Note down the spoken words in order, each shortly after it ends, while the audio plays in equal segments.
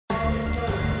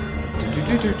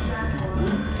So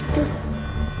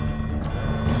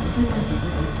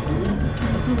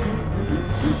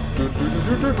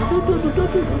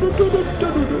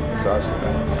I was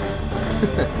about.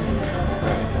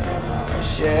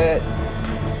 Shit.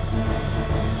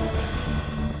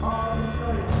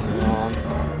 Come on.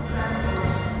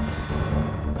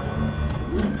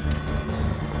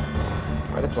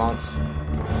 Where are the plants?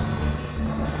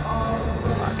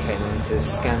 Okay, I'm going to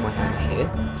scan my hand here.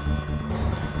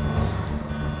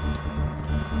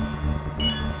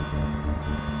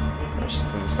 I was just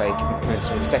going to say, commence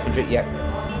with secondary. Yep.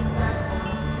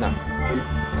 No.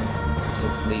 To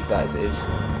leave that as it is.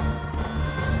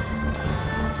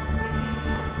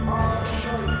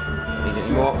 Don't need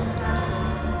any more.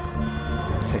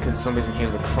 Take the zombies in here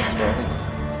with a crossbow, I think.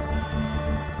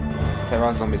 There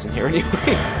are zombies in here anyway.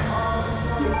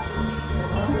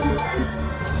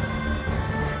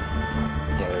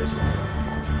 Yeah, there is.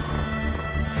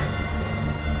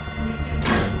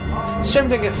 It's a shame we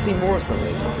don't get to see more of some of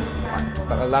these because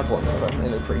like the lab ones, they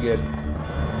look pretty good.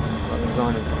 Like the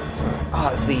design of them. So,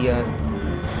 it's the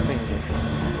thing, isn't it?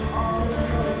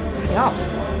 Pick it up!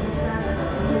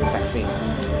 Vaccine.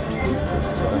 So this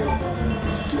is what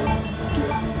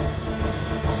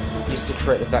used to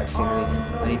create the vaccine,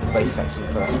 I need the base vaccine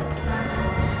first.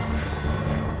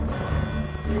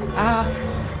 Ah!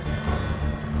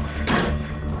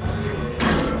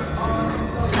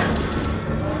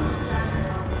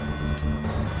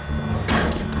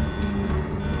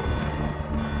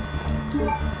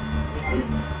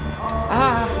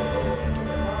 Ah!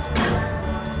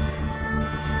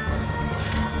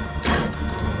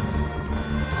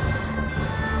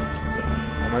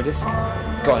 Ammo disc?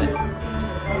 Got it.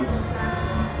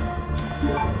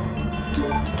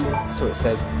 So it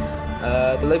says.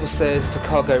 The label says for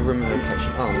cargo room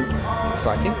location. Oh,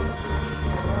 exciting.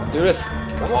 Let's do this.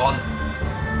 Come on!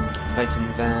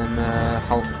 Activating them.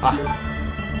 Hold. Ah!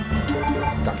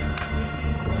 Done.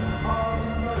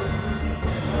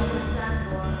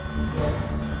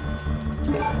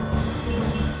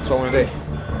 That's what I want to do.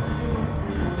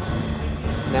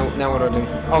 Now what do I do?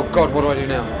 Oh god, what do I do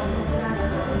now?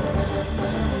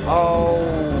 Oh,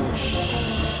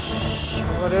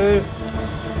 what do I do?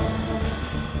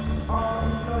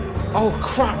 Oh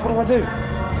crap, what do I do?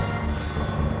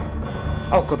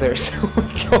 Oh god, there it is. Oh my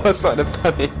god, I started to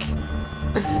panic.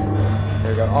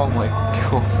 There we go. Oh my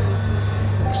god.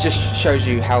 It just shows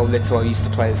you how little I used to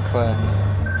play as Claire.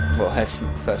 Well, her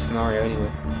first scenario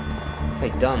anyway.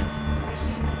 Okay, done. Let's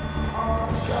just go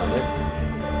on it.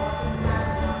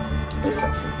 Let's see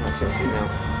what it says now.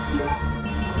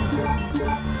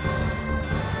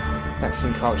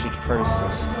 Vaccine cartridge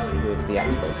processed with the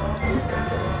activator.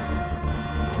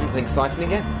 Anything exciting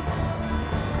again?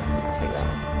 Take that.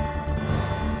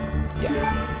 Yeah.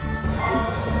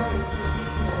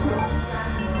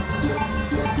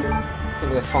 I think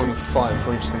with the final fight, I'm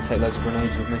probably just going to take loads of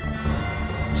grenades with me.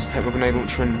 Just take my grenade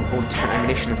launcher and all the different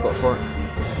ammunition I've got for it.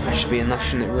 That should be enough,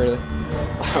 shouldn't it, really?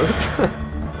 I hope.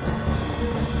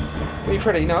 Well, you're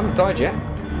credit, I haven't died yet. I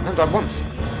haven't died once.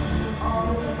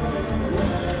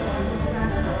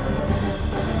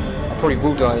 Probably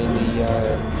will die in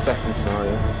the second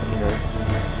scenario, but,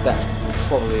 that's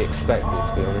probably expected,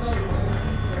 to be honest.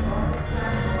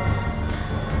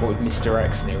 What with Mr.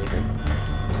 X and everything.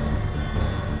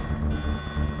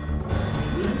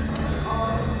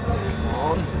 Come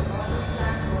on.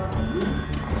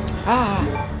 Ah!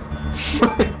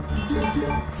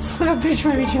 Son of a bitch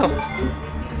made me jump.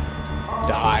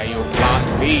 Die, you plant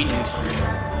fiend!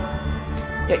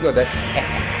 Yeah, you're dead.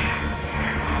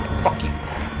 Fuck you.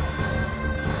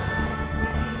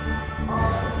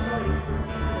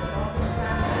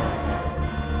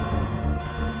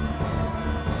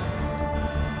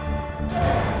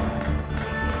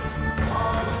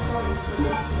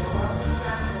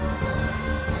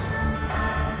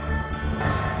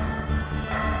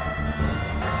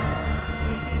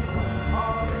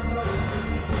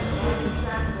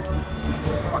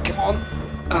 Come on!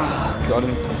 Ah, God,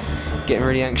 I'm getting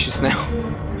really anxious now.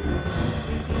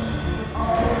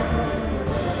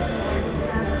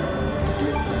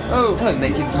 Oh, hello,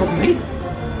 naked zombie!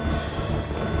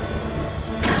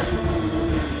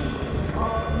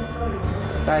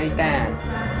 Stay down.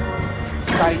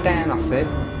 Stay down, I said.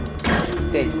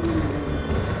 Dead.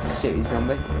 Shit, you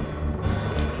zombie.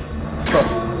 Oh.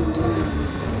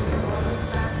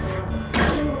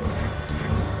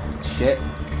 Shit.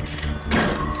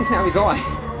 Sticking out his eye.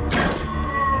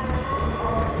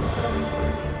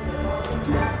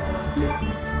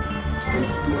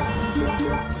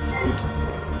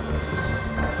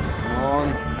 Come on.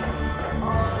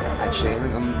 Actually, I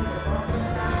think I'm...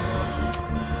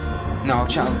 No, I'll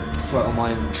sort on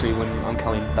my inventory when I'm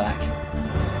coming back.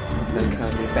 I think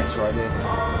that'd be a better idea.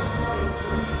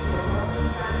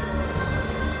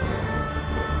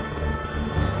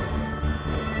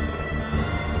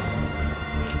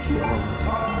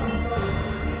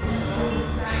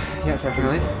 Yeah, that's everything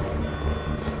I need.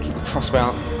 Let's keep the crossbow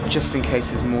out just in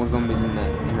case there's more zombies in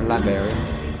the lab area.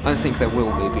 I don't think there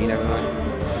will be, but you never know.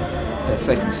 Better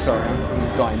safe than sorry. I'm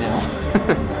gonna die now.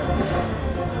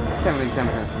 Send the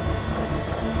examiner.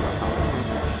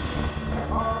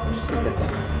 She's still dead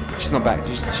though. She's not back.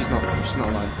 She's not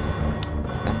alive.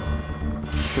 No.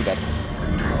 She's still dead.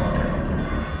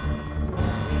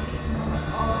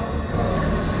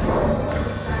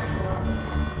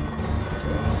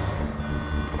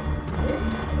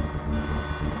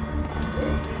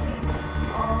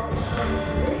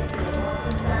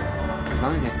 There's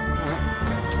none in here. Alright.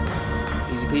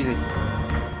 Easy peasy.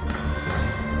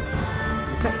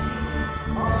 Is this it?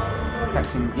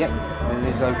 Vaccine, yep. Then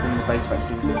it's open the base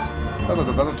vaccine. There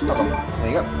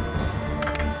you go.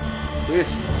 Let's do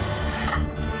this.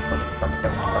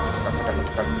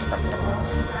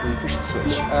 Will you push the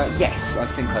switch? Yes, I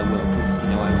think I will, because, you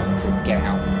know, I want to get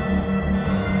out.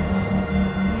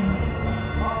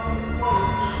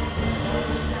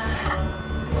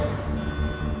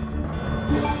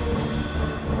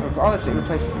 Oh, that's it,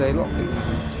 replaces the lot of things.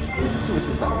 Let's see what this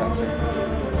is about the vaccine.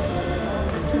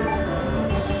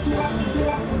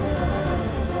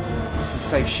 I can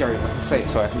save Sherry, I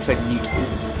can save Newt.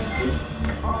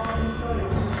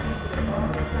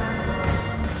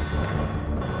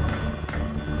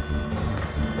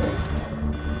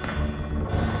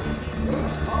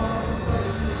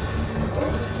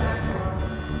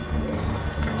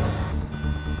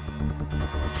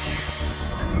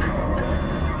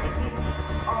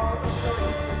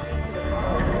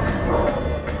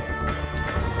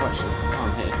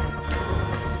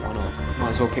 Might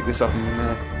as well pick this up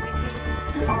and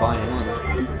combine it, won't I?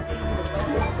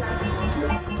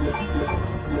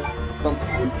 I'm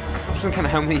just looking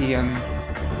at how many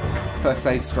first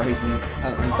aid sprays and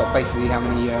but basically how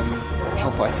many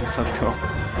health items I've got.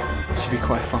 Should be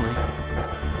quite funny.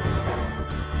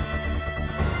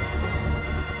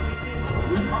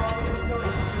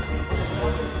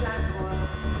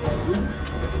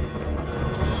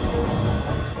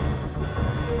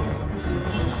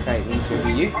 Okay, these will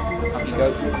be you. Up you go.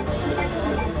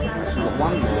 So we've got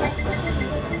 1 more.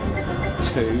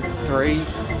 2, 3,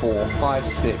 4, 5,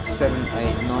 6, 7,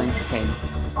 8, 9, 10.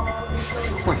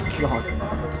 Oh my god.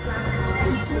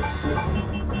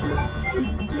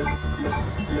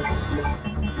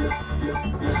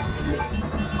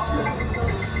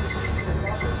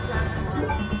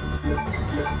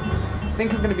 I think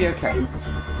I'm going to be okay.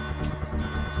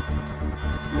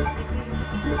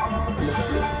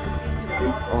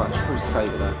 Oh, I should probably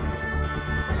save it though.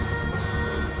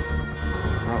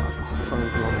 Oh, I thought it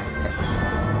would be on there. Okay.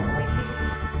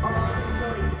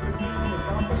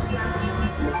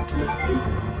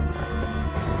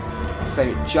 Save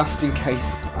it just in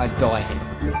case I die here.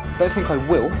 Don't think I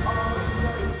will.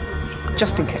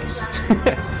 Just in case. You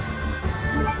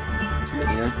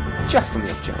know, just on the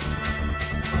off chance.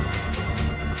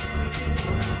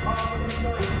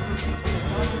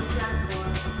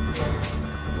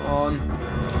 On.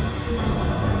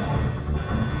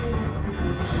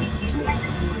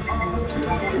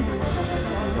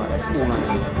 Right, that's all I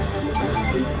need.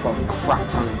 I've got a crap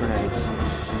ton of grenades.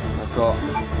 I've got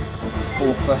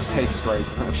 4 first aid sprays.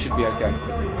 I think I should be okay.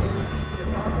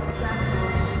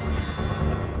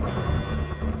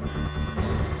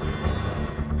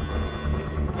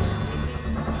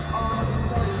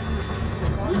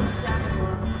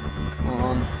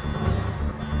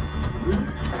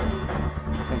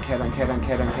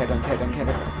 Don't care.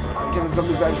 Get the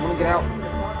zombies out, I just want to get out.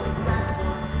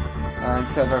 And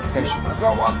set verification. I've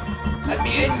got one. Let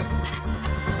me in.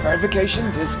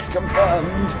 Verification disk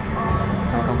confirmed.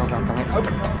 Come on.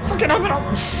 Open. Fucking open up.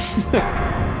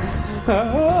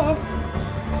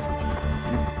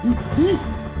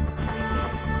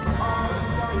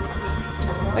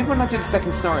 Maybe when I do the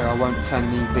second scenario, I won't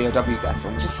turn the BOW gas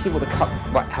on. Just see what the how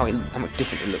much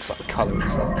different it looks like, the colour and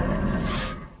stuff.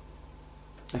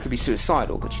 It could be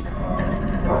suicidal, but you know.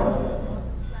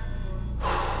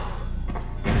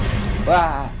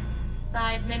 Ah.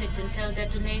 5 minutes until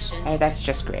detonation. Hey, that's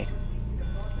just great.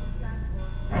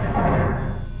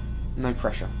 No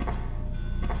pressure.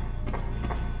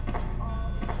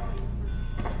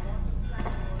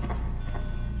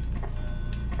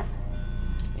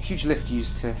 A huge lift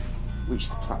used to reach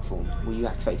the platform. Will you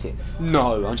activate it?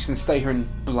 No, I'm just going to stay here and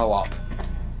blow up.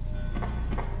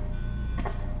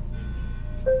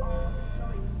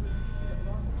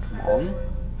 on.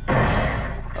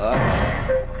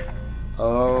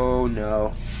 Oh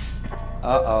no.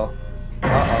 Uh-oh.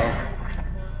 Uh-oh.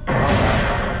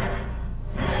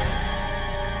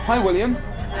 Hi, William.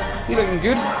 You looking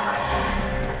good?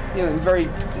 You're looking very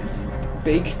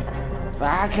big.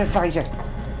 I can fight you.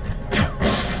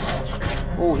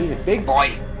 Oh, he's a big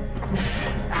boy.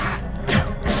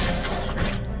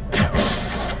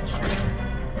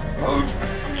 Move.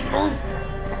 Move.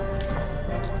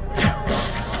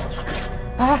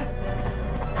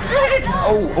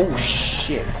 Oh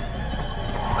shit.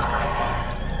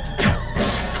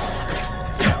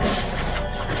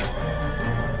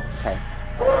 Okay.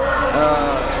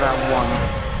 It's round one.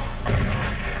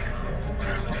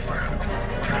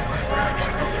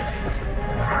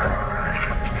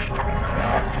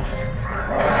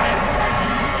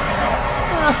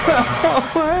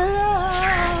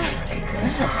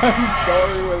 I'm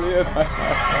sorry, William.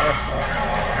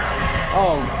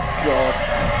 Oh god.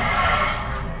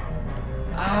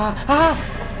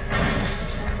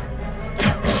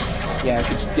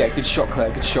 Yeah, good shot,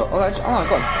 Claire. Good shot. Oh,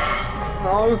 go on.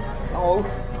 No. Oh.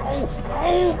 No.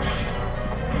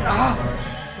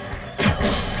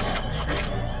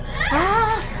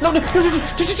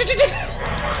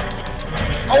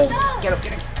 Oh, get up.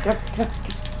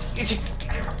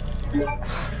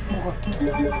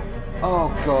 Oh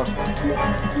god.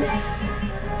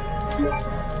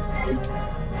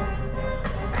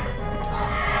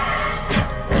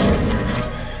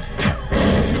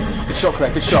 Good shot,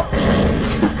 Claire. Good shot.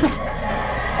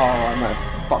 Oh, I might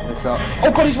have fucked this up.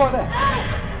 Oh god, he's right there.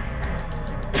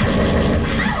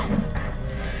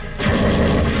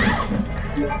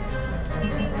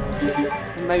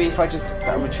 Maybe if I just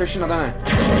battle attrition, I don't know.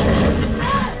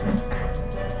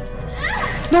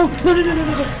 No.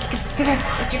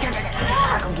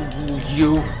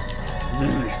 You.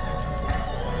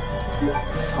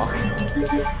 Fuck.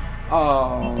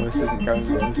 Oh, this isn't going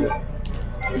well, is it?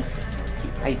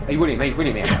 Hey, William,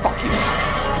 fuck you.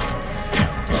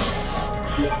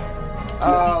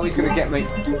 Oh, he's gonna get me.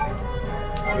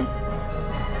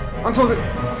 On towards it.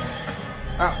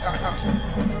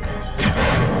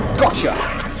 Gotcha.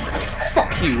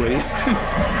 Fuck you, William.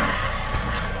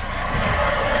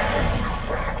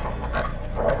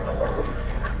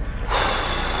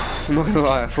 I'm not gonna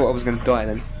lie, I thought I was gonna die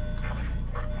then.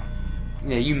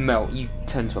 Yeah, you melt, you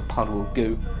turn to a puddle of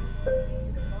goo.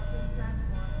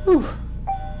 Whew.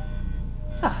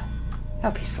 Ah,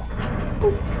 how peaceful.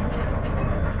 Ooh.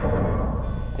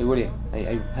 Hey William,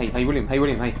 hey William, hey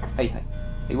William, hey,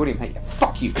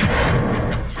 fuck you! Let's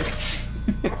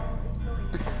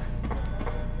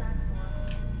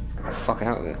get the fuck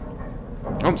out of here.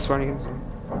 Oh, I'm swearing against him.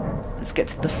 Let's get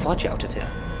the fudge out of here.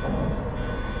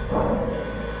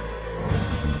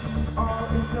 Oh,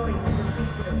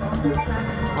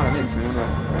 I didn't see that.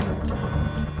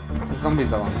 The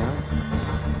zombies are on here.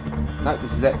 No,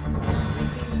 this is it.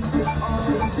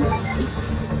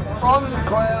 Run,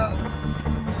 Claire!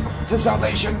 To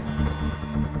salvation!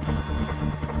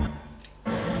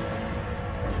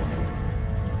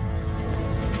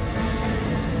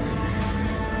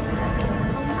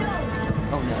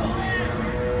 Oh no.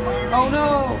 Oh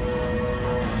no!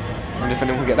 I wonder if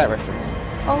anyone will get that reference.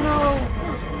 Oh no!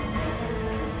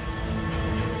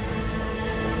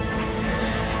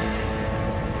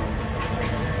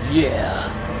 Yeah.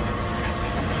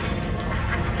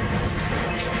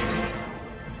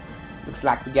 Looks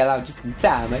like we got out just in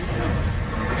time, eh?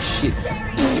 Oh, shit.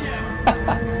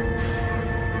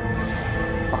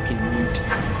 Fucking mute.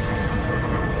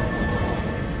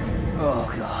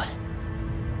 Oh god.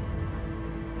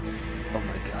 Oh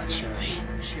my god, Sherry.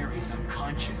 Sherry's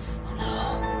unconscious. Oh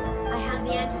no. I have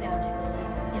the antidote.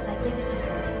 If I give it to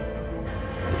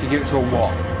her. If you give it to her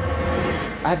what?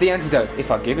 I have the antidote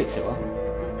if I give it to her.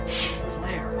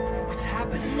 Claire, what's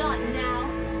happening? Not now.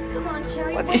 Come on,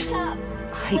 Sherry, What? wake up.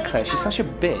 I hate Claire, she's such a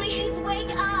bitch. Please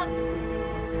wake up.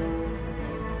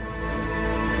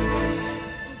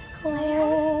 Claire,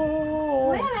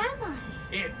 where am I?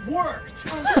 It worked!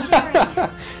 Oh, Sherry,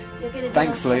 you're gonna be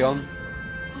Thanks, okay. Leon.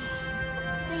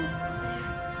 Thanks, Claire.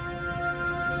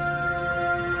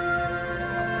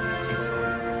 It's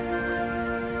over.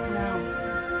 No.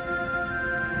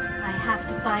 I have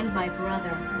to find my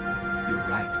brother. You're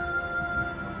right.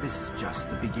 This is just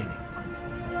the beginning.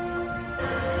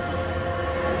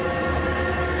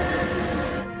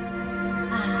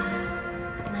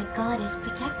 My God has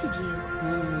protected you.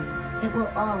 It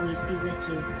will always be with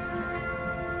you.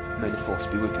 May the force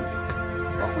be with you, Luke.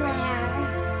 Always.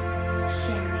 Claire.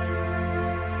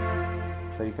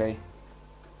 Sherry. Okay.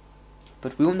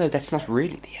 But we all know that's not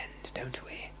really the end, don't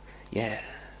we? Yes.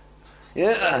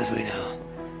 Yes, we know.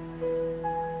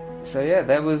 So yeah,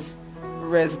 there was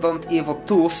Resident Evil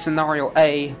 2 Scenario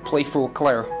A playthrough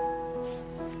Claire.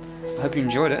 I hope you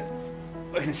enjoyed it.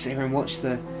 We're gonna sit here and watch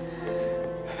the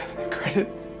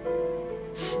credits.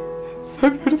 So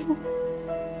beautiful.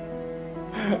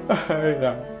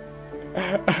 Yeah.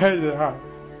 Yeah.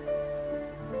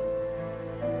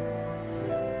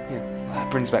 Yeah,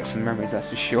 that brings back some memories, that's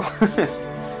for sure.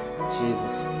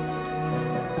 Jesus.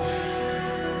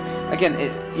 Again,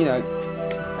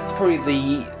 it's probably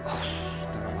the... I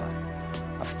don't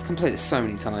know, I've completed it so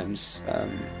many times.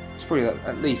 It's probably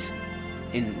at least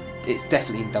in... It's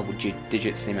definitely in double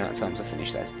digits the amount of times I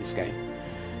finished this game.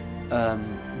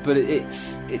 But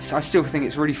it's I still think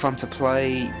it's really fun to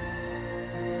play.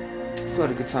 Still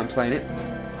had a good time playing it.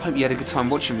 Hope you had a good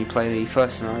time watching me play the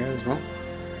first scenario as well.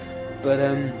 But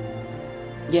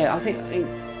yeah, I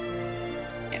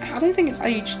don't think it's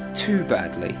aged too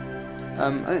badly.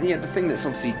 Yeah, the thing that's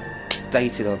obviously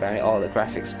dated about it are the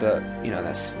graphics, but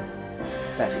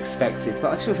that's expected.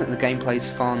 But I still think the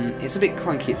gameplay's fun. It's a bit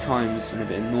clunky at times and a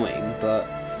bit annoying, but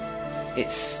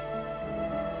it's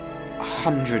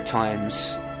 100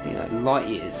 times, light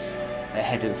years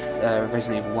ahead of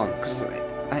Resident Evil 1, because I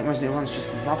think Resident Evil 1's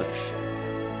just rubbish.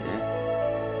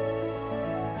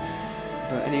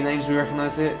 But any names we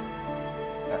recognise it?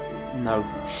 No.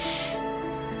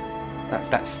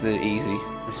 That's the easy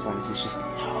response. It's just no.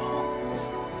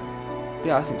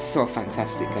 Yeah, I think it's still a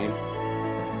fantastic game.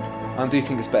 I do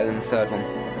think it's better than the third one,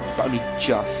 but only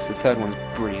just. The third one's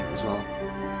brilliant as well.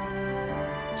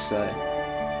 So,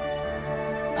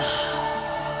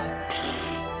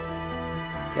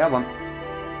 yeah, one.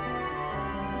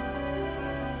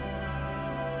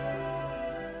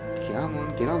 Come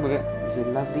on, get on with it. With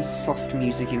the lovely soft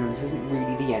music, even though this isn't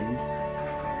really the end.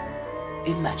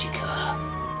 Imagica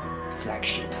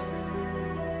flagship.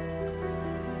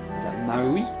 Is that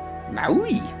Maui?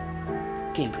 Maui?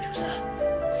 Game producer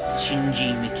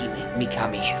Shinji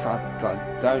Mikami. God,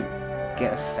 don't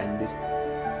get offended.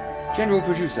 General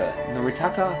producer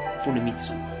Noritaka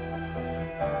Funamitsu.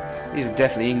 These are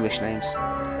definitely English names.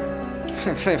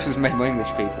 If it was made by English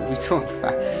people, we talk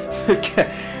that.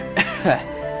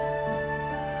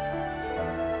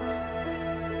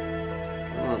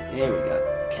 Come on, here we go.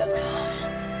 Capcom.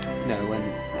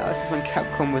 This is when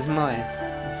Capcom was nice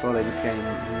before they became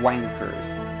wankers.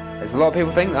 There's a lot of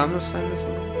people think I'm not saying this,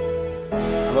 but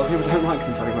a lot of people don't like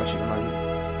them very much at the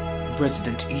moment.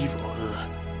 Resident Evil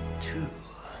 2.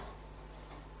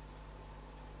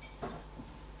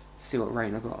 See what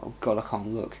rating I got. Oh god, I can't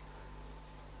look.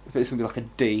 If it's gonna be like a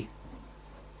D.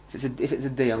 If it's a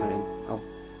D, I'll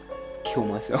kill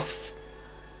myself.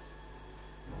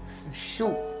 Some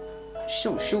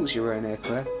shorts you're wearing there,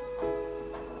 Claire.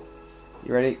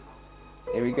 You ready?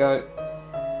 Here we go.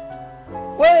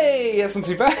 Way, that's not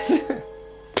too bad.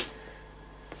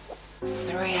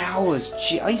 3 hours.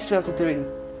 Gee, I used to be able to do it in...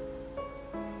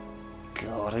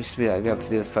 God, I used to be able to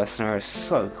do the first scenario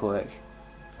so quick.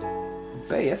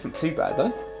 B, that's not too bad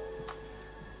though.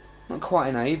 Not quite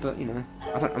an A, but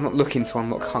I'm not looking to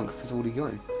unlock Hunk because I've already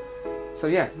got him. So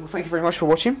yeah, well, thank you very much for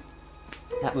watching.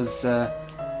 That was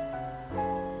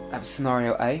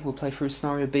scenario A. We'll play through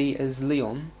scenario B as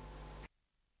Leon.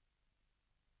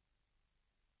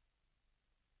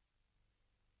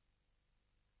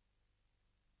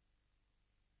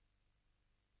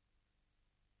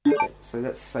 So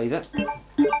let's save it.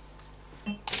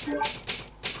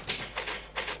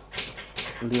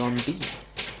 Leon B.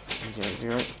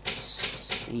 00.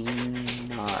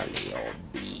 Scenario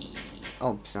B.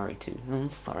 Oh, scenario 2. I'm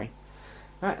sorry.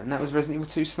 Right, and that was Resident Evil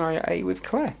 2 Scenario A with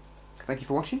Claire. Thank you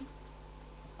for watching.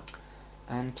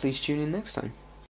 And please tune in next time.